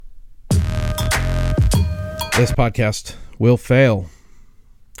This podcast will fail,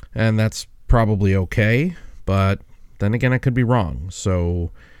 and that's probably okay, but then again, I could be wrong,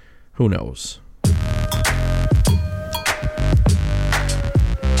 so who knows?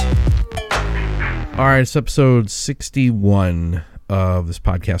 All right, it's episode 61 of This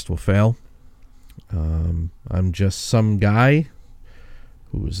Podcast Will Fail. I'm just some guy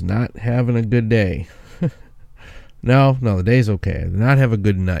who's not having a good day. No, the day's okay. I did not have a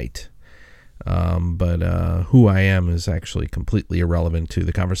good night. But who I am is actually completely irrelevant to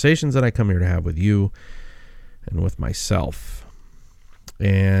the conversations that I come here to have with you and with myself.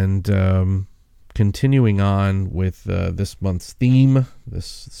 And continuing on with this month's theme,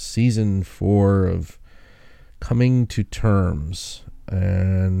 this season 4 of coming to terms.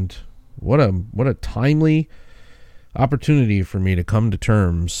 And what a timely opportunity for me to come to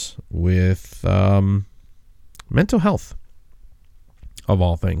terms with mental health, of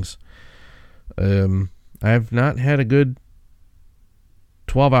all things. I've not had a good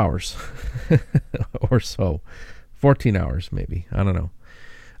 12 hours or so, 14 hours maybe. I don't know.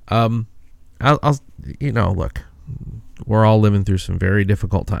 I'll look, we're all living through some very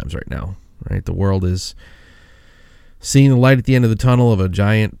difficult times right now, right? The world is seeing the light at the end of the tunnel of a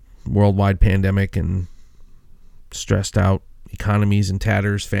giant worldwide pandemic, and stressed out economies in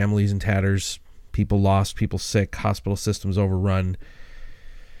tatters, families in tatters, people lost, people sick, hospital systems overrun,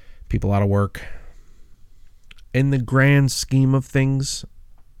 people out of work. In the grand scheme of things,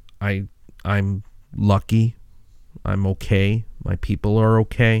 I'm lucky. I'm okay. My people are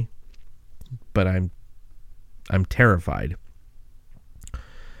okay. But I'm terrified.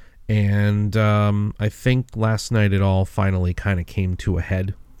 And I think last night it all finally kind of came to a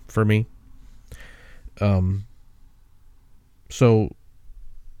head for me. So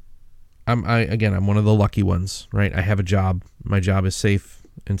I'm one of the lucky ones, right? I have a job. My job is safe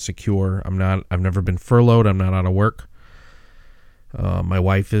and secure. I've never been furloughed. I'm not out of work. My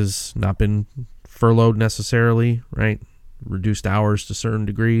wife has not been furloughed necessarily, right? Reduced hours to certain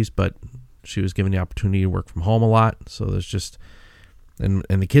degrees, but she was given the opportunity to work from home a lot. So there's just, and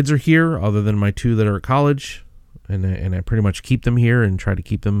the kids are here other than my 2 that are at college, and I pretty much keep them here and try to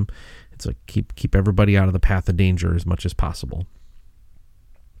keep them. It's like keep everybody out of the path of danger as much as possible.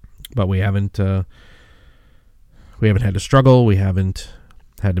 But we haven't had to struggle. We haven't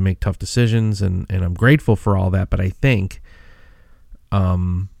had to make tough decisions, and I'm grateful for all that. But I think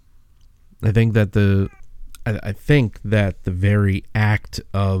that the very act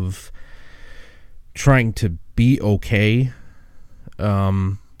of trying to be okay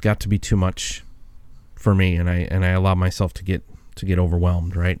got to be too much for me, and I allowed myself to get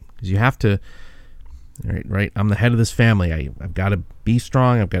overwhelmed, right? Because you have to. Right. I'm the head of this family. I've got to be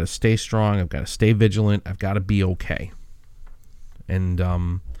strong. I've got to stay strong. I've got to stay vigilant. I've got to be okay. And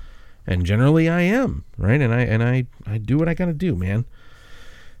generally I am, right? And I do what I got to do, man.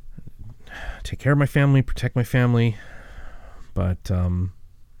 Take care of my family, protect my family. But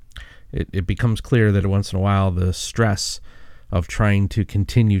it becomes clear that once in a while the stress of trying to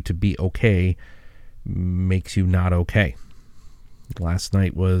continue to be okay makes you not okay. Last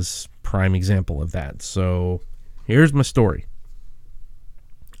night was prime example of that. So here's my story.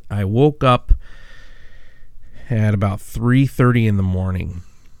 I woke up at about 3:30 in the morning,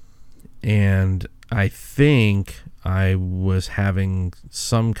 and I think I was having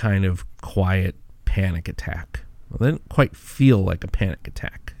some kind of quiet panic attack. Well, it didn't quite feel like a panic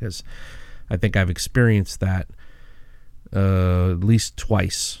attack, because I think I've experienced that at least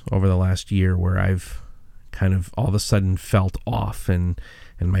twice over the last year, where I've kind of all of a sudden felt off, and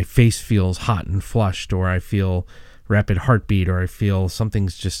my face feels hot and flushed, or I feel rapid heartbeat, or I feel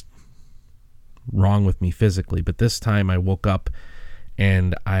something's just wrong with me physically. But this time I woke up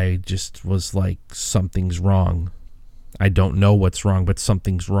and I just was like, something's wrong. I don't know what's wrong, but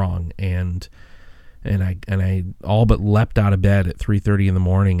something's wrong. And I all but leapt out of bed at 3:30 in the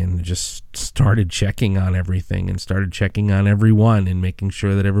morning and just started checking on everything, and started checking on everyone and making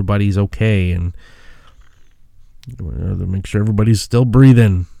sure that everybody's okay, and make sure everybody's still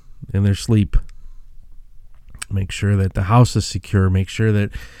breathing in their sleep. Make sure that the house is secure. Make sure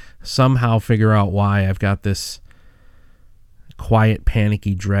that somehow figure out why I've got this quiet,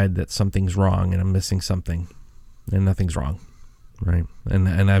 panicky dread that something's wrong and I'm missing something, and nothing's wrong, right? And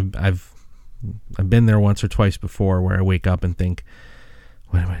I've been there once or twice before, where I wake up and think,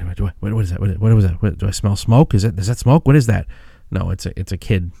 what is that? What was that? Do I smell smoke? Is that smoke? What is that? No, it's a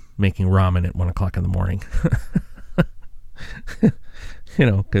kid making ramen at 1:00 in the morning.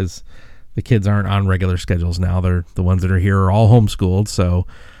 Because the kids aren't on regular schedules now. They're the ones that are here are all homeschooled, so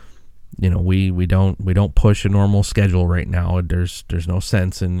we don't push a normal schedule right now. There's no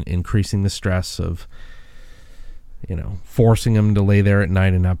sense in increasing the stress of forcing them to lay there at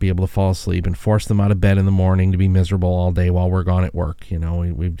night and not be able to fall asleep, and force them out of bed in the morning to be miserable all day while we're gone at work.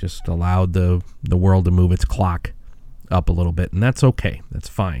 We've just allowed the world to move its clock up a little bit, and that's okay. That's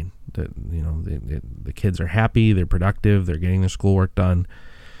fine. The kids are happy, they're productive, they're getting their schoolwork done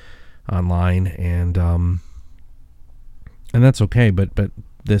online, and that's okay. But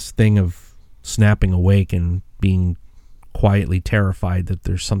this thing of snapping awake and being quietly terrified that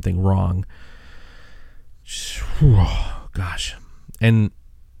there's something wrong, oh, gosh. And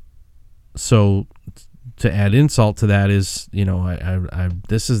so to add insult to that is, I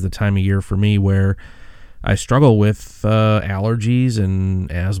this is the time of year for me where I struggle with allergies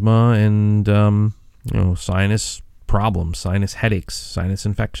and asthma and sinus problems, sinus headaches, sinus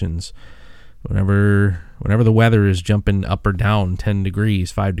infections. Whenever the weather is jumping up or down 10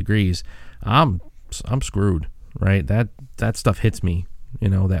 degrees, 5 degrees, I'm screwed, right? That stuff hits me.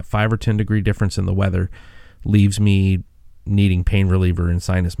 That 5 or 10 degree difference in the weather leaves me needing pain reliever and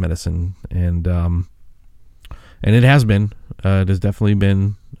sinus medicine, and it has been. It has definitely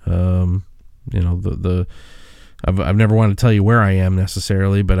been. I've never wanted to tell you where I am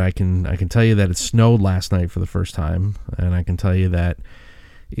necessarily, but I can tell you that it snowed last night for the first time, and I can tell you that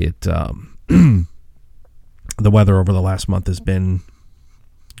it the weather over the last month has been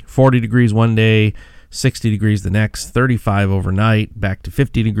 40 degrees one day, 60 degrees the next, 35 overnight, back to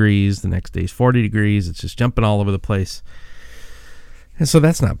 50 degrees. The next day's 40 degrees. It's just jumping all over the place. And so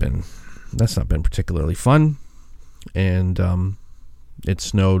that's not been particularly fun. And it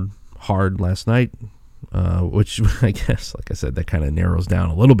snowed hard last night, which I guess, like I said, that kind of narrows down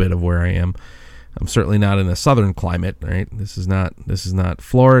a little bit of where I am. I'm certainly not in a southern climate, right? This is not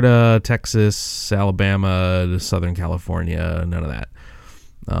Florida, Texas, Alabama, Southern California, none of that.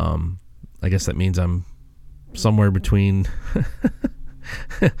 I guess that means I'm somewhere between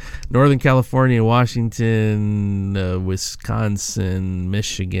Northern California, Washington, Wisconsin,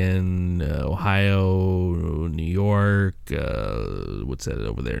 Michigan, Ohio, New York, what's that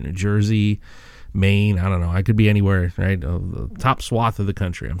over there? New Jersey, Maine. I don't know. I could be anywhere, right? The top swath of the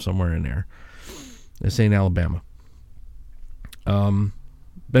country. I'm somewhere in there. This ain't Alabama. But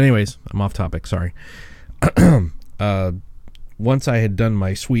anyways, I'm off topic. Sorry. Once I had done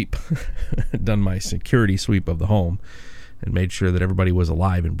my sweep, done my security sweep of the home, and made sure that everybody was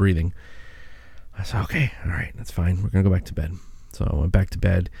alive and breathing, I said, okay, all right, that's fine. We're going to go back to bed. So I went back to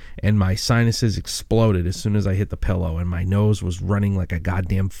bed, and my sinuses exploded as soon as I hit the pillow, and my nose was running like a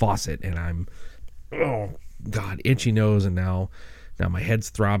goddamn faucet, and I'm, oh, God, itchy nose, and now my head's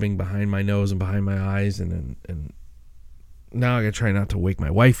throbbing behind my nose and behind my eyes, and now I got to try not to wake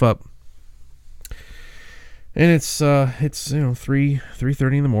my wife up. And it's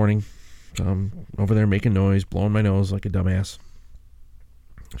 3:30 in the morning. Over there making noise, blowing my nose like a dumbass,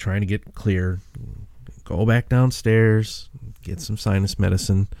 trying to get clear, go back downstairs, get some sinus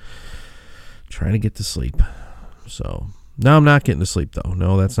medicine, trying to get to sleep. So now I'm not getting to sleep though.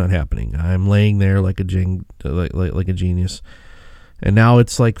 No, that's not happening. I'm laying there like a genius. And now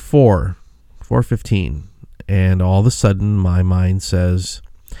it's like 4:15, and all of a sudden my mind says,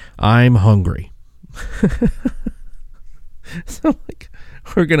 I'm hungry. So like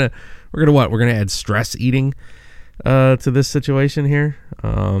we're gonna what? We're gonna add stress eating to this situation here.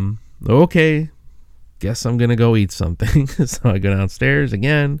 Okay, guess I'm gonna go eat something. So I go downstairs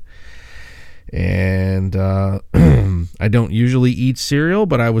again, and I don't usually eat cereal,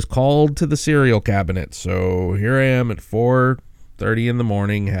 but I was called to the cereal cabinet. So here I am at 4:30 in the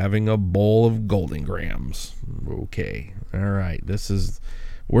morning having a bowl of Golden Grahams. Okay, all right,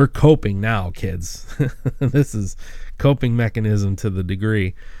 we're coping now, kids. This is coping mechanism to the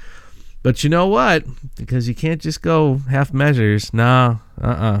degree. But you know what? Because you can't just go half measures. Nah,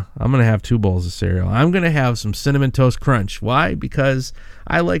 I'm going to have 2 bowls of cereal. I'm going to have some Cinnamon Toast Crunch. Why? Because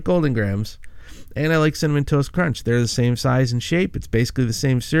I like Golden Grahams and I like Cinnamon Toast Crunch. They're the same size and shape. It's basically the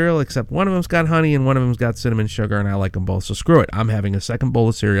same cereal, except one of them's got honey and one of them's got cinnamon sugar, and I like them both. So screw it. I'm having a second bowl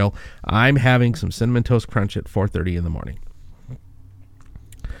of cereal. I'm having some Cinnamon Toast Crunch at 4:30 in the morning.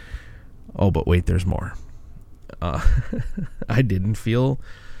 Oh, but wait, there's more. I didn't feel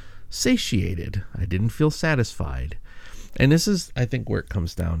satiated. I didn't feel satisfied. And this is, I think, where it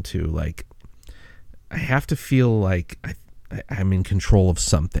comes down to, like, I have to feel like I'm in control of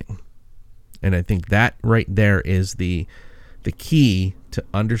something. And I think that right there is the key to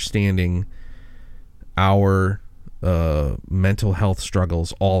understanding our mental health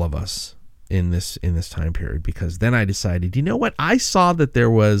struggles, all of us, in this time period. Because then I decided, you know what? I saw that there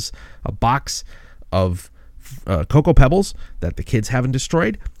was a box of Cocoa Pebbles that the kids haven't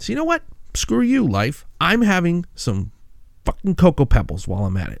destroyed. So you know what? Screw you, life. I'm having some fucking Cocoa Pebbles while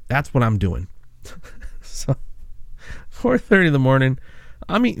I'm at it. That's what I'm doing. So 4:30 in the morning,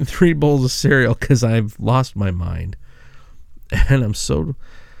 I'm eating 3 bowls of cereal because I've lost my mind. And I'm so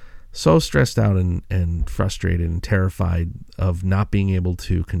stressed out and frustrated and terrified of not being able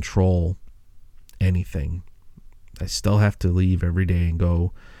to control anything. I still have to leave every day and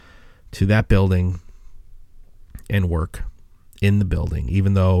go to that building and work in the building.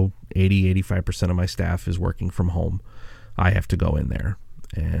 Even though 85% of my staff is working from home, I have to go in there.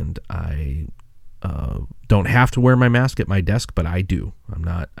 And I don't have to wear my mask at my desk, but I do.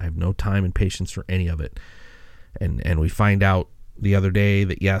 I have no time and patience for any of it. And we find out the other day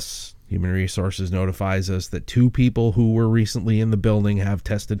that, yes, Human Resources notifies us that 2 people who were recently in the building have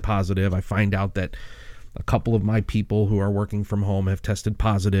tested positive. I find out that a couple of my people who are working from home have tested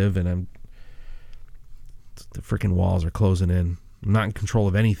positive, and the freaking walls are closing in. I'm not in control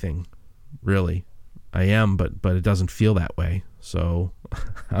of anything, really. I am, but it doesn't feel that way. So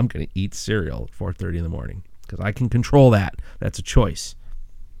I'm going to eat cereal at 4:30 in the morning because I can control that. That's a choice.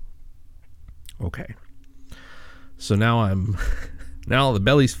 Okay. So now now the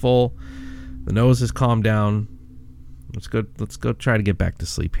belly's full. The nose has calmed down. Let's go try to get back to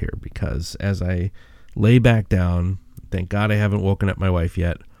sleep here, because as I lay back down, thank God I haven't woken up my wife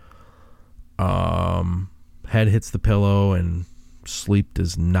yet. Head hits the pillow and sleep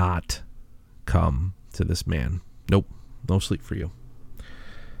does not come to this man. Nope, no sleep for you.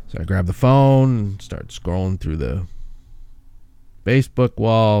 So I grab the phone and start scrolling through the Facebook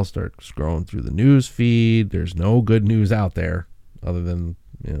wall, start scrolling through the news feed. There's no good news out there other than,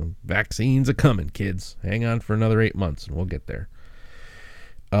 vaccines are coming, kids. Hang on for another 8 months and we'll get there.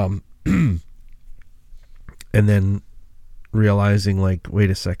 And then realizing, like, wait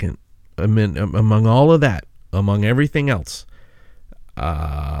a second. I mean, among all of that, among everything else,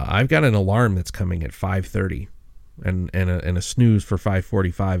 I've got an alarm that's coming at 5:30, and a snooze for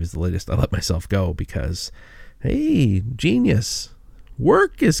 5:45 is the latest I let myself go, because, hey, genius,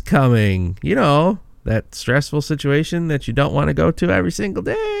 work is coming. That stressful situation that you don't want to go to every single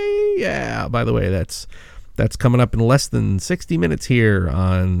day. Yeah, by the way, that's coming up in less than 60 minutes here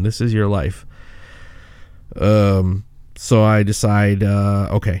on This Is Your Life. So I decide,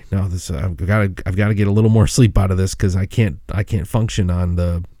 okay, now I've got to get a little more sleep out of this, because I can't function on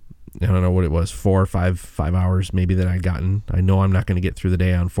the, I don't know what it was, 4 or 5 hours maybe that I'd gotten. I know I'm not going to get through the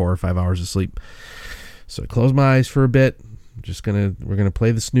day on 4 or 5 hours of sleep. So I close my eyes for a bit. We're gonna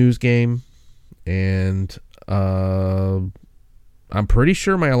play the snooze game, and I'm pretty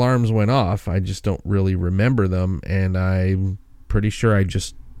sure my alarms went off. I just don't really remember them, and I'm pretty sure I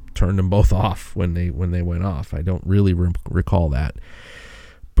just turned them both off when they went off. I don't really recall that,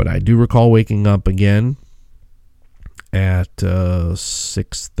 but I do recall waking up again at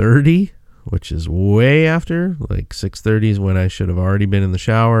 6:30, which is way after. Like 6:30 is when I should have already been in the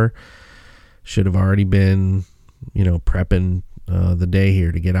shower, should have already been, prepping the day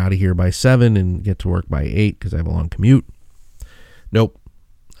here to get out of here by 7 and get to work by 8 because I have a long commute. Nope.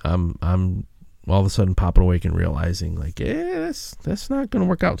 I'm all of a sudden popping awake and realizing, like, that's not going to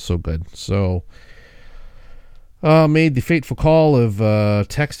work out so good. So made the fateful call of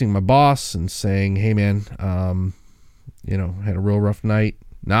texting my boss and saying, hey man, had a real rough night.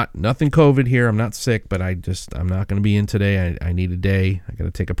 Nothing COVID here. I'm not sick, but I'm not going to be in today. I need a day. I got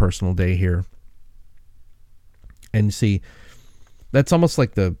to take a personal day here. And see, that's almost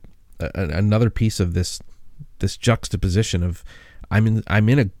like another piece of this juxtaposition of I'm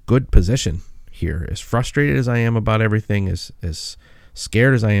in a good position here. As frustrated as I am about everything, as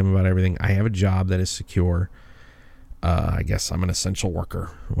scared as I am about everything, I have a job that is secure. I guess I'm an essential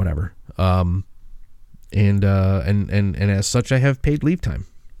worker, whatever. And as such, I have paid leave time.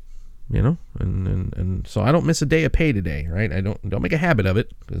 And so I don't miss a day of pay today, right? I don't make a habit of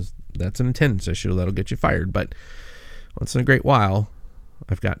it, because that's an attendance issue that'll get you fired. But once in a great while,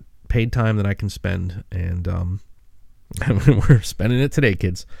 I've got paid time that I can spend, and we're spending it today,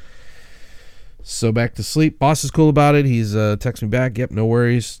 kids. So back to sleep. Boss is cool about it. He's texting me back. Yep, no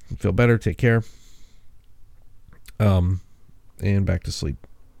worries. Feel better. Take care. And back to sleep.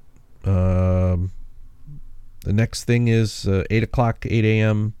 The next thing is 8 o'clock, 8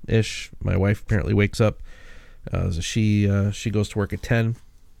 a.m. ish. My wife apparently wakes up. So she goes to work at 10.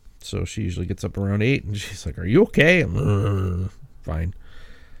 So she usually gets up around 8, and she's like, "Are you okay?" I'm fine.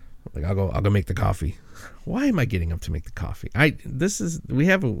 I'm like, I'll go make the coffee. Why am I getting up to make the coffee? We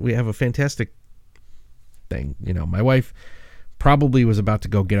have a fantastic thing. My wife probably was about to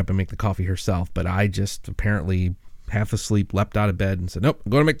go get up and make the coffee herself, but I just apparently half asleep leapt out of bed and said, "Nope,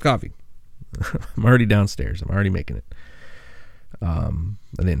 I'm going to make the coffee." I'm already downstairs. I'm already making it. I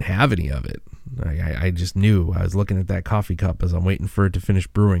didn't have any of it. I just knew. I was looking at that coffee cup as I'm waiting for it to finish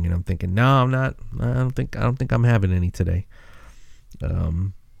brewing, and I'm thinking, no, I'm not. I don't think I'm having any today.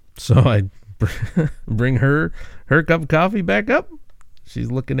 So I bring her cup of coffee back up.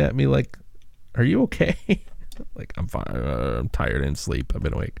 She's looking at me like, "Are you okay?" Like, I'm fine. I'm tired and sleep. I've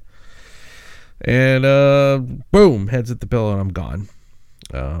been awake. And boom, heads at the pillow, and I'm gone.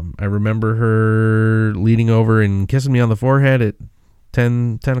 I remember her leaning over and kissing me on the forehead at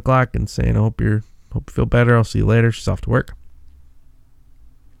 10 o'clock and saying, hope you feel better. I'll see you later. She's off to work.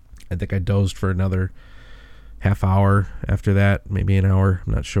 I think I dozed for another half hour after that, maybe an hour.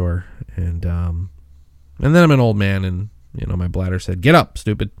 I'm not sure. And then I'm an old man, and, my bladder said, get up,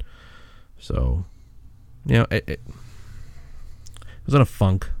 stupid. So, it was in a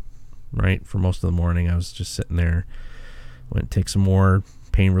funk, right? For most of the morning, I was just sitting there. Went to take some more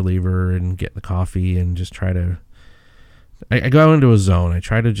pain reliever and get the coffee and just try to, I go into a zone. I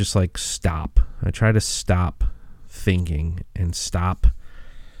try to just stop. I try to stop thinking and stop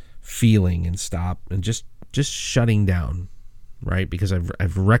feeling and stop and just shutting down, right? Because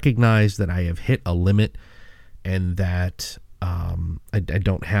I've recognized that I have hit a limit and that I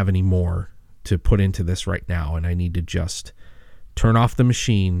don't have any more to put into this right now, and I need to just turn off the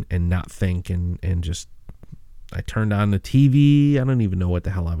machine and not think and just. I turned on the TV. I don't even know what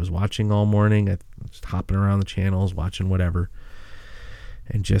the hell I was watching all morning. I was hopping around the channels, watching whatever,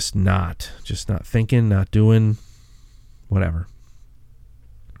 and just not thinking, not doing whatever.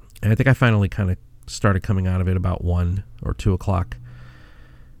 And I think I finally kind of started coming out of it about 1 or 2 o'clock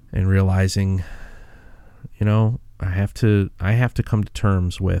and realizing, I have to come to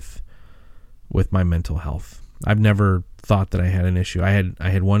terms with my mental health. I've never thought that I had an issue. I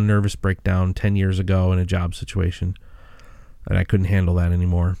had one nervous breakdown 10 years ago in a job situation, and I couldn't handle that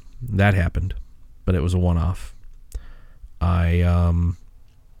anymore. That happened, but it was a one-off. I've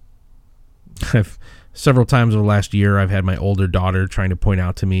several times over the last year, I've had my older daughter trying to point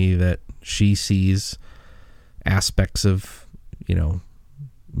out to me that she sees aspects of,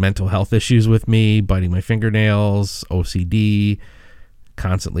 mental health issues with me, biting my fingernails, OCD,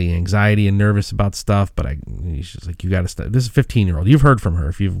 constantly anxiety and nervous about stuff, but she's like, you got to stop. This is a 15-year-old. You've heard from her.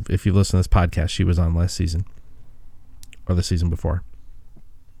 If you've listened to this podcast, she was on last season or the season before.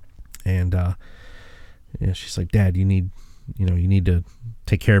 And, she's like, Dad, you need to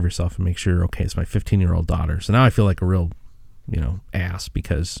take care of yourself and make sure you're okay. It's my 15-year-old daughter. So now I feel like a real, ass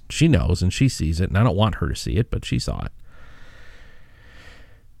because she knows and she sees it, and I don't want her to see it, but she saw it.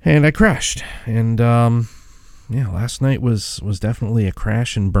 And I crashed. And, last night was definitely a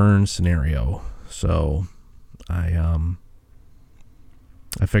crash and burn scenario. So I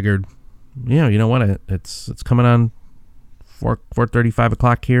figured, you know what? It's coming on 4:30, 5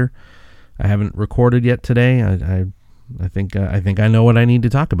 o'clock here. I haven't recorded yet today. I think I know what I need to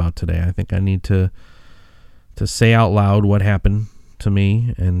talk about today. I think I need to say out loud what happened to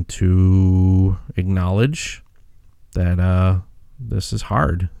me and to acknowledge that this is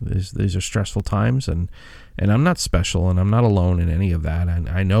hard. These are stressful times, and I'm not special, and I'm not alone in any of that. And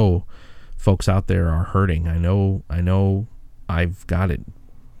I know folks out there are hurting. I know I've got it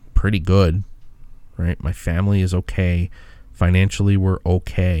pretty good, right? My family is okay. Financially, we're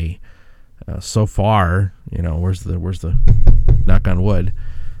okay. So far, where's the knock on wood?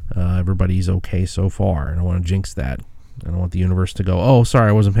 Everybody's okay so far. I don't want to jinx that. I don't want the universe to go, oh, sorry,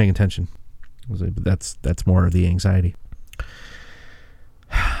 I wasn't paying attention. That's more of the anxiety.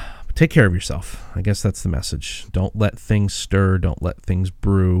 Take care of yourself. I guess that's the message. Don't let things stir. Don't let things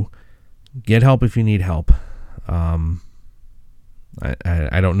brew. Get help if you need help. I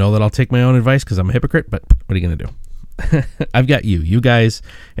don't know that I'll take my own advice because I'm a hypocrite, but what are you going to do? I've got you guys,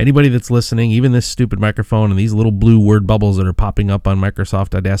 anybody that's listening, even this stupid microphone and these little blue word bubbles that are popping up on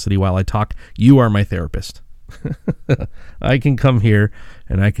Microsoft Audacity while I talk. You are my therapist. I can come here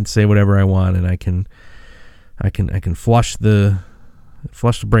and I can say whatever I want, and I can flush the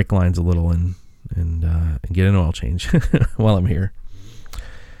brake lines a little and get an oil change while I'm here.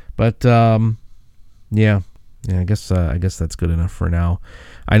 But yeah, I guess that's good enough for now.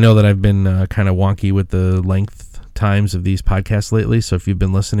 I know that I've been kind of wonky with the length times of these podcasts lately, so if you've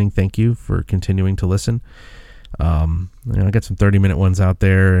been listening, thank you for continuing to listen. I got some 30-minute ones out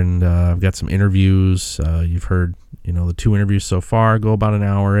there, and I've got some interviews. You've heard, the 2 interviews so far go about an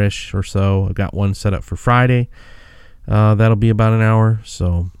hour-ish or so. I've got one set up for Friday. That'll be about an hour,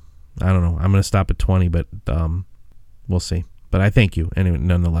 so I don't know. I'm going to stop at 20, but we'll see. But I thank you, anyway,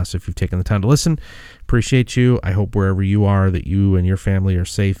 nonetheless, if you've taken the time to listen. Appreciate you. I hope wherever you are that you and your family are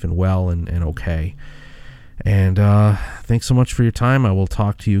safe and well and okay. And thanks so much for your time. I will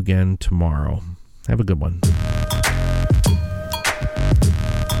talk to you again tomorrow. Have a good one.